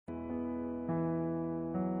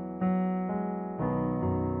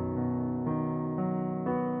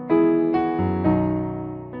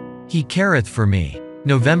He careth for me.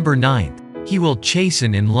 November 9th. He will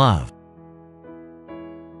chasten in love.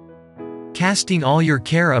 Casting all your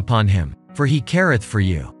care upon him, for he careth for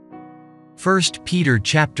you. 1 Peter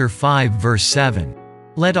chapter 5 verse 7.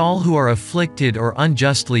 Let all who are afflicted or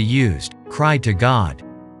unjustly used, cry to God.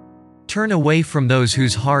 Turn away from those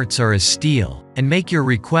whose hearts are as steel, and make your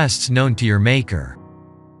requests known to your Maker.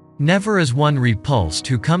 Never is one repulsed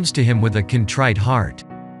who comes to him with a contrite heart.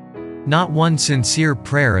 Not one sincere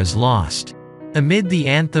prayer is lost. Amid the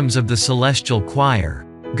anthems of the celestial choir,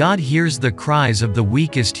 God hears the cries of the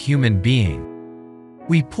weakest human being.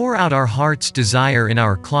 We pour out our heart's desire in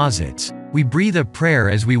our closets, we breathe a prayer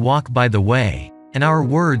as we walk by the way, and our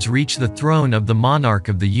words reach the throne of the monarch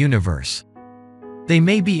of the universe. They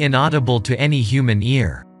may be inaudible to any human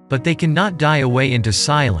ear, but they cannot die away into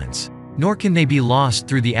silence, nor can they be lost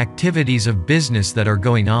through the activities of business that are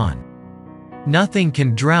going on. Nothing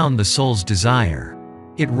can drown the soul's desire.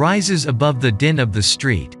 It rises above the din of the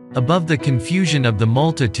street, above the confusion of the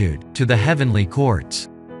multitude, to the heavenly courts.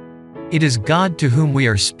 It is God to whom we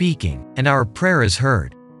are speaking, and our prayer is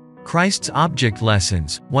heard. Christ's Object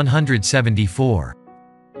Lessons, 174.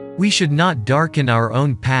 We should not darken our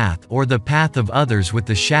own path or the path of others with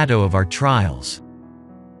the shadow of our trials.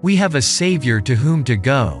 We have a Savior to whom to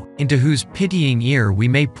go, into whose pitying ear we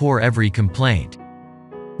may pour every complaint.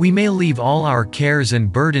 We may leave all our cares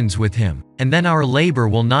and burdens with him, and then our labor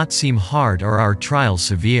will not seem hard or our trial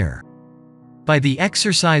severe. By the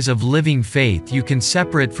exercise of living faith you can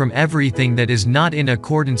separate from everything that is not in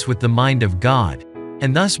accordance with the mind of God,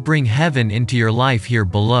 and thus bring heaven into your life here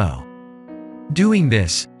below. Doing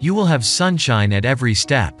this, you will have sunshine at every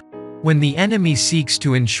step. When the enemy seeks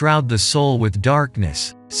to enshroud the soul with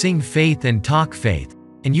darkness, sing faith and talk faith,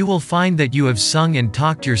 and you will find that you have sung and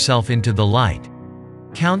talked yourself into the light.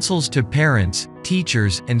 Counsels to Parents,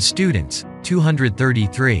 Teachers, and Students,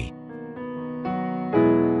 233.